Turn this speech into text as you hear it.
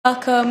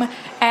Welcome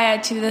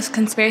to this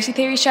conspiracy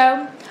theory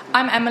show.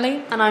 I'm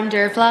Emily. And I'm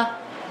Dervla.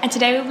 And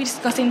today we'll be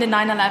discussing the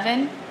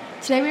 9/11.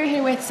 Today we're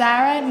here with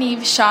Sarah,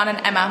 Niamh, Sean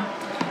and Emma.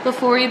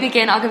 Before we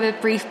begin, I'll give a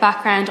brief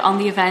background on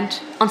the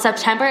event. On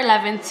September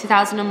 11th,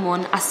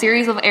 2001, a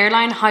series of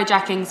airline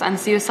hijackings and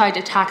suicide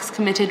attacks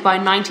committed by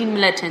 19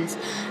 militants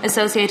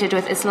associated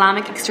with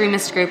Islamic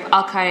extremist group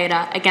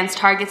Al-Qaeda against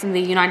targets in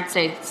the United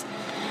States.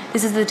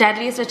 This is the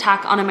deadliest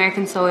attack on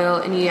American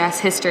soil in US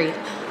history.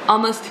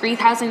 Almost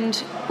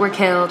 3,000 were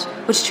killed,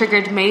 which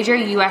triggered major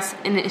US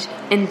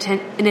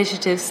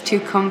initiatives to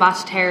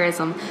combat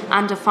terrorism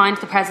and defined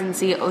the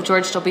presidency of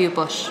George W.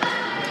 Bush.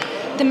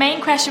 The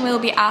main question we'll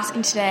be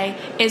asking today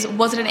is,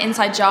 was it an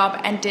inside job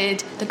and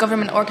did the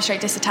government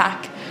orchestrate this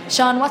attack?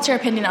 Sean, what's your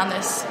opinion on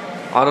this?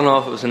 I don't know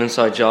if it was an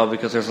inside job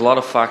because there's a lot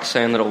of facts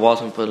saying that it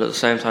wasn't, but at the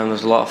same time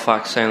there's a lot of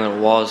facts saying that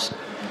it was.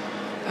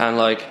 And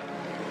I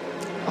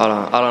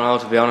don't know,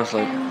 to be honest.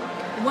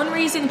 One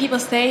reason people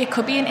say it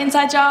could be an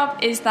inside job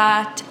is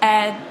that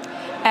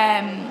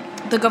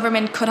the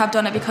government could have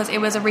done it because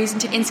it was a reason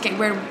to instigate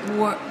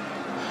war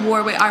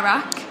with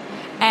Iraq.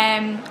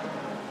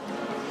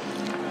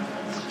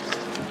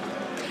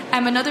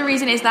 Another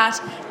reason is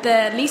that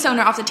the lease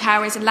owner of the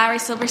towers, Larry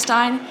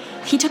Silverstein,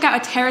 he took out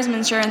a terrorism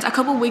insurance a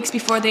couple of weeks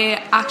before the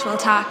actual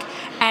attack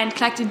and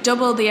collected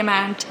double the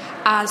amount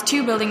as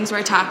 2 buildings were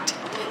attacked.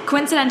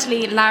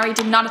 Coincidentally, Larry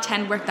did not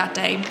attend work that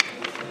day.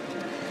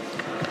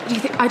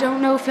 I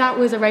don't know if that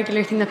was a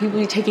regular thing that people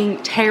were taking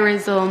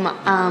terrorism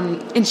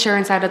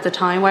insurance out at the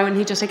time. Why wouldn't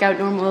he just take out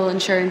normal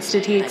insurance?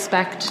 Did he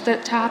expect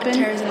that to happen? A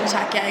terrorism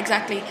attack, yeah,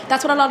 exactly.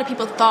 That's what a lot of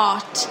people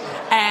thought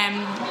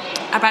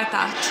about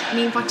that.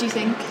 Niamh, what do you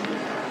think?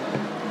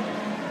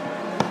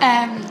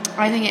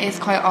 I think it is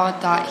quite odd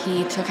that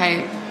he took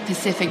out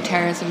specific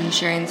terrorism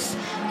insurance.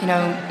 You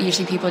know,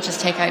 usually people just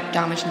take out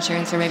damage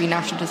insurance or maybe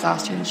natural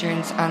disaster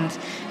insurance, and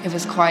it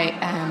was quite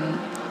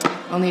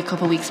only a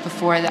couple of weeks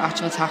before the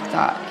actual attack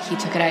that he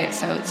took it out,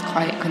 so it's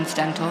quite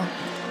coincidental.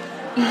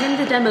 Even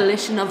the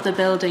demolition of the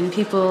building,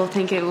 people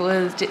think it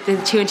was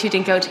the 2 and 2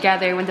 didn't go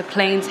together. When the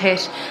planes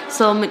hit,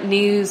 some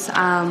news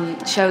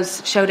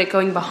shows showed it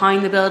going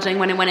behind the building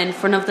when it went in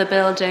front of the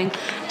building.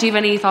 Do you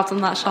have any thoughts on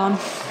that, Sean?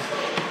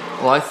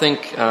 Well, I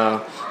think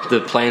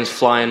the planes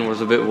flying was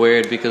a bit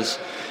weird because,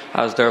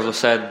 as Dervla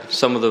said,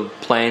 some of the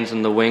planes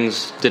and the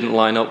wings didn't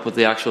line up with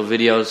the actual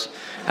videos,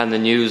 and the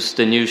news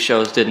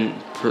shows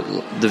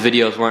the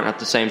videos weren't at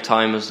the same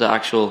time as the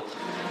actual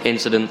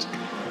incident,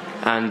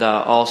 and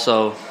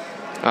also,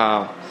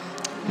 I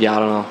don't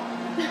know.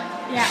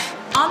 Yeah.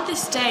 On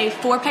this day,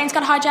 4 planes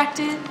got hijacked.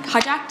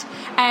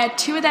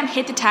 2 of them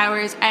hit the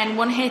towers, and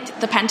 1 hit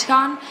the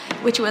Pentagon,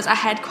 which was a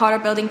headquarter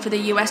building for the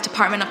US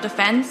Department of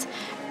Defense,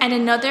 and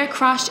another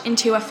crashed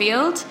into a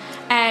field.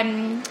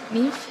 Niamh,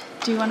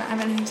 do you want to have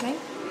anything to say?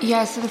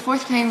 Yeah, so the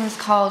 4th plane was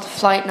called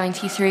Flight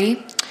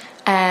 93,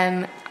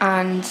 and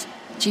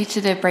due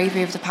to the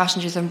bravery of the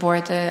passengers on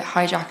board, they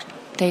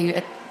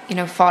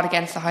fought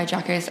against the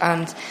hijackers,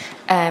 and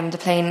the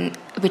plane,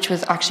 which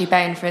was actually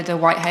bound for the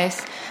White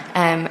House,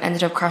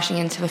 ended up crashing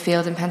into a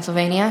field in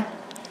Pennsylvania.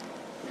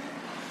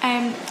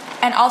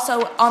 And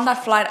also on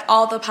that flight,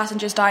 all the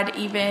passengers died,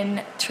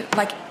 even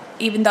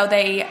though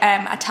they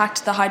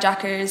attacked the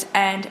hijackers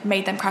and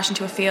made them crash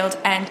into a field,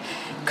 and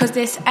because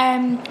this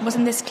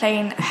wasn't this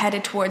plane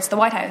headed towards the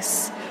White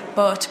House,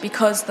 but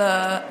because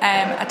the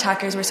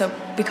passengers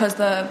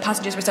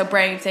were so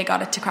brave, they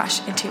got it to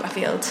crash into a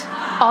field.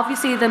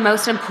 Obviously, the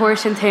most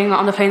important thing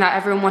on the plane that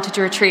everyone wanted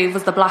to retrieve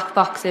was the black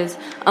boxes.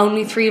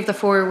 Only 3 of the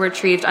 4 were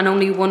retrieved, and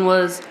only one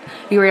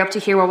we were able to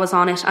hear what was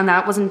on it, and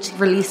that wasn't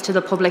released to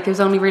the public. It was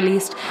only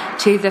released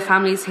to the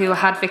families who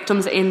had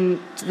victims in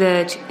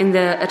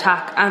the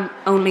attack, and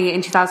only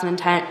in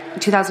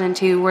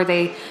 2002 were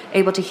they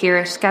able to hear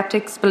it.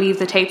 Skeptics believe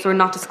the tapes were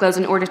not disclosed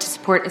in order to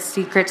support a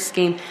secret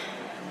scheme.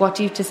 What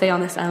do you have to say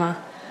on this, Emma?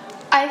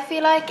 I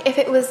feel like if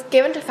it was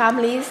given to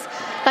families,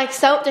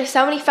 there's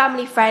so many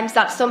family friends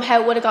that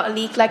somehow would have got a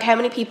leak. Like, how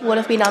many people would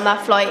have been on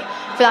that flight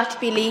for that to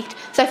be leaked?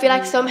 So I feel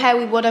like somehow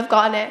we would have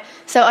gotten it.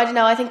 So I don't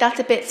know, I think that's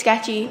a bit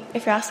sketchy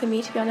if you're asking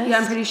me, to be honest. Yeah,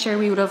 I'm pretty sure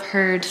we would have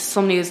heard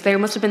some news. There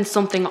must have been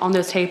something on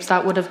those tapes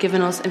that would have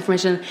given us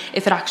information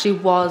if it actually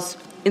was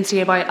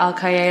instigated by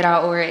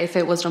Al-Qaeda or if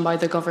it was done by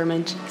the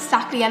government.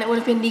 Exactly, and it would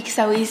have been leaked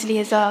so easily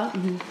as well.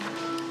 Mm-hmm.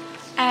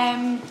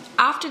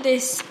 After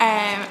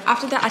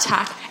the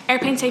attack,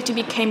 airplane safety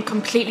became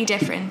completely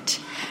different.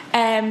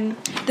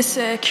 The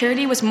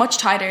security was much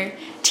tighter.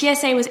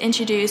 TSA was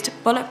introduced,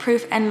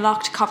 bulletproof and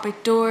locked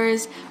cockpit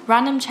doors,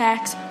 random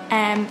checks,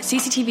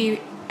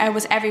 CCTV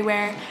was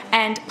everywhere,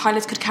 and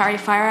pilots could carry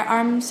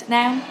firearms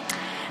now.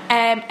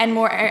 And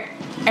more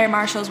air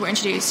marshals were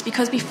introduced,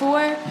 because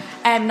before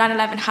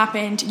 9/11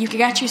 happened, you could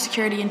get your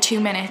security in 2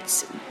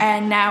 minutes,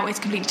 and now it's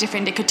completely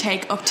different. It could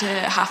take up to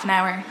half an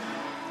hour.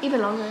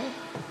 Even longer.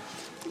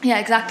 Yeah,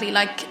 exactly.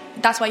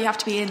 That's why you have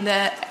to be in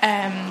the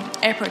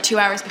airport 2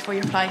 hours before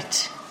your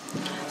flight.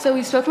 So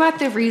we've spoken about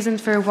the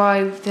reasons for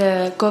why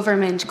the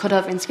government could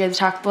have instigated the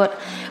attack, but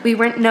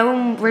no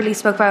one really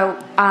spoke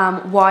about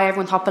why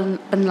everyone thought Bin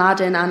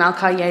Laden and Al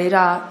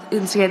Qaeda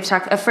instigated the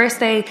attack. At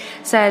first they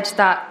said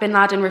that Bin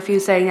Laden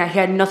refused, saying that he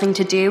had nothing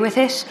to do with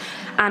it,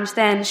 and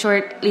then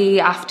shortly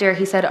after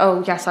he said,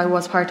 "Oh yes, I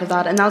was part of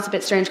that," and that was a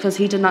bit strange because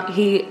he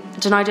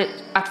denied it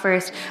at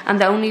first, and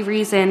the only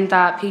reason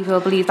that people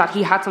believe that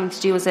he had something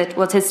to do with it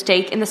was his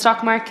stake in the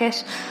stock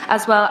market,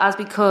 as well as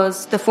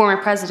because the former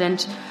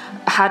president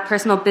had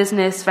personal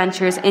business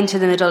ventures into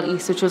the Middle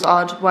East, which was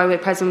odd. Why would a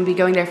president be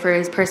going there for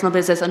his personal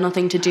business and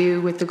nothing to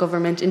do with the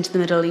government into the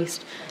Middle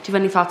East? Do you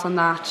have any thoughts on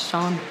that,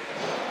 Sean?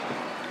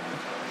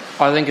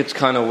 I think it's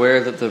kind of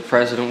weird that the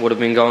president would have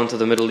been going to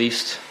the Middle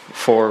East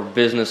for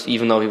business,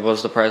 even though he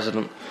was the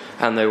president,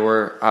 and they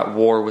were at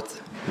war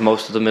with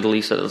most of the Middle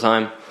East at the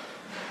time.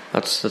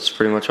 That's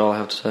pretty much all I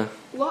have to say.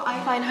 What I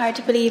find hard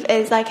to believe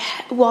is, like,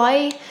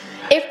 why,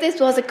 if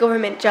this was a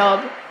government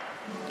job,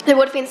 there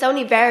would have been so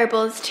many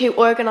variables to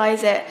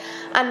organise it,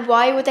 and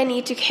why would they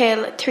need to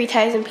kill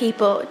 3,000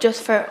 people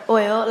just for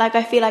oil? Like,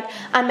 I feel like,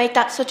 and make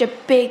that such a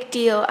big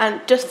deal,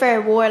 and just for a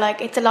war, like,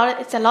 it's a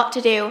lot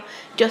to do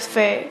just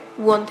for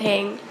one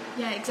thing.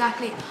 Yeah,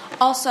 exactly.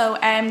 Also,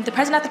 the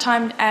president at the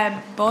time,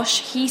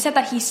 Bush, he said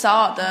that he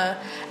saw the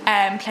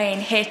plane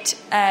hit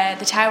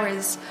the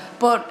towers,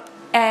 but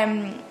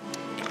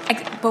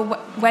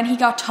when he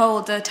got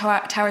told the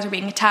towers were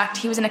being attacked,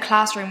 he was in a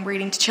classroom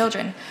reading to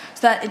children,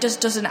 so that it just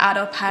doesn't add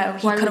up how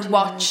he could have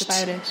watched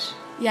about it.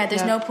 Yeah,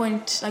 there's no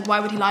point, like, why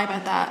would he lie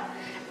about that?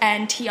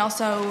 And he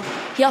also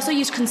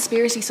used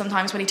conspiracy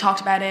sometimes when he talked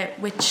about it,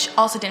 which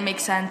also didn't make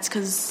sense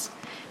because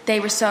they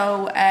were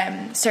so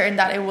certain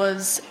that it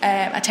was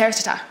a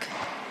terrorist attack.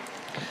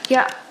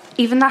 Yeah,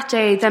 even that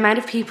day, the amount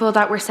of people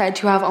that were said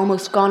to have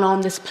almost gone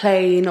on this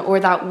plane or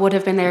that would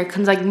have been there,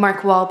 because like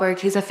Mark Wahlberg,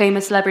 he's a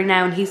famous celebrity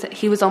now, and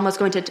he was almost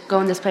going to go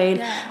on this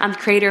plane, and the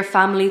creator of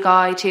Family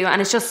Guy too,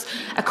 and it's just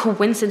a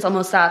coincidence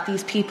almost that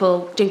these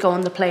people didn't go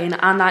on the plane,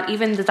 and that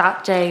even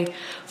that day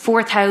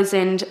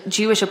 4,000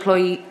 Jewish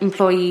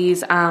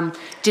employees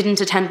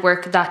didn't attend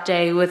work that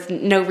day with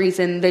no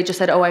reason. They just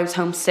said, "Oh, I was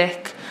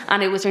homesick."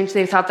 And it was strange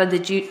they thought that the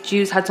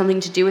Jews had something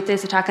to do with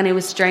this attack, and it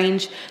was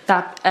strange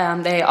that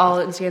they all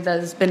instigated that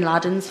as Bin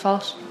Laden's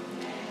fault.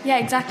 Yeah,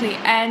 exactly.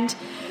 And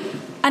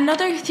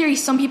another theory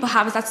some people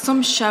have is that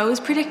some shows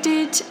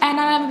predicted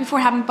 9/11 before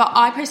it happened, but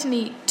I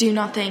personally do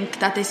not think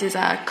that this is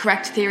a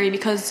correct theory,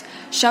 because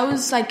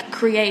shows like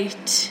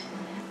create...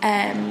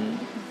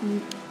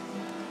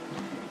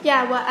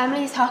 Yeah, what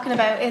Emily's talking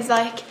about is,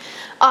 like,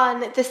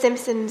 on The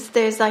Simpsons,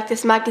 there's like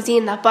this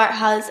magazine that Bart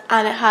has,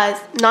 and it has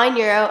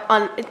 €9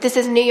 on. This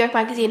is New York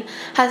magazine,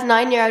 has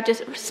 €9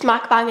 just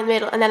smack bang in the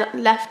middle, and then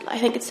left, I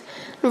think it's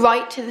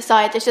right to the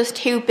side, there's just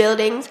two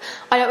buildings.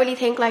 I don't really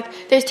think, like,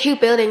 there's two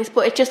buildings,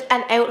 but it's just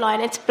an outline.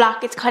 It's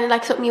black. It's kind of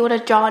like something you would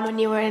have drawn when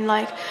you were in,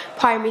 like,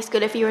 primary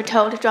school, if you were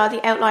told to draw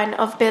the outline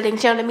of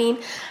buildings. Do you know what I mean?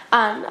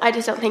 And I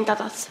just don't think that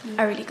that's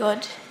a really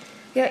good.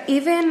 Yeah,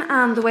 even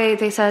the way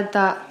they said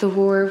that the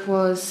war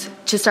was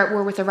to start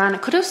war with Iran,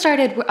 it could have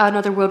started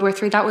another World War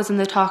III. That was in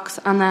the talks,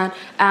 and then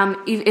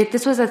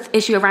this was an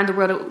issue around the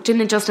world. It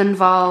didn't just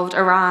involve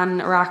Iran,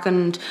 Iraq,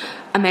 and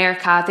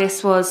America.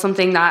 This was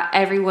something that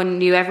everyone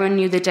knew. Everyone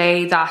knew the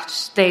day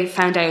that they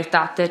found out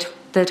that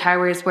the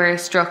towers were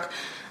struck,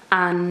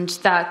 and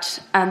that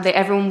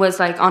everyone was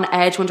like on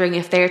edge, wondering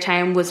if their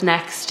town was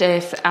next,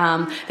 if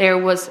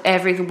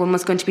everyone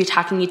was going to be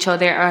attacking each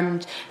other,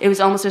 and it was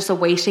almost just a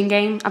waiting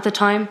game at the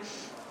time.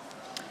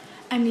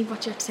 Emily, what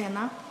do you have to say on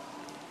that?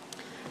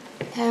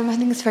 I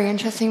think it's very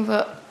interesting,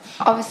 but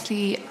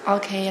obviously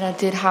Al Qaeda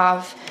did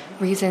have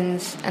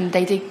reasons, and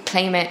they did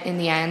claim it in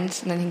the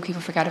end, and I think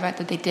people forget about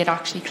that. They did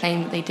actually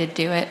claim that they did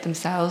do it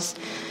themselves,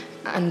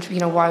 and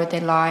why would they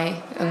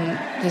lie?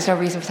 There's no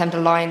reason for them to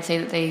lie and say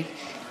that they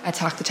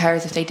attack the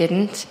towers if they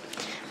didn't.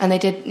 And they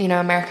did,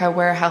 America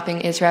were helping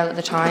Israel at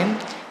the time,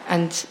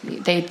 and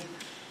they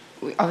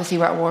obviously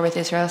were at war with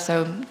Israel,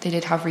 so they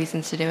did have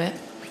reasons to do it.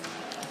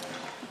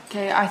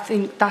 Okay, I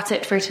think that's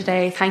it for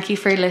today. Thank you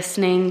for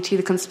listening to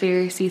the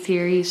Conspiracy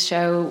Theories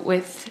show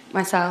with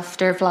myself,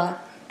 Dervla.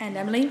 And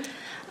Emily.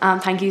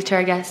 Thank you to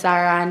our guests,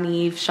 Sarah,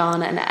 Neve,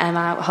 Sean and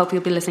Emma. I hope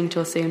you'll be listening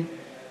to us soon.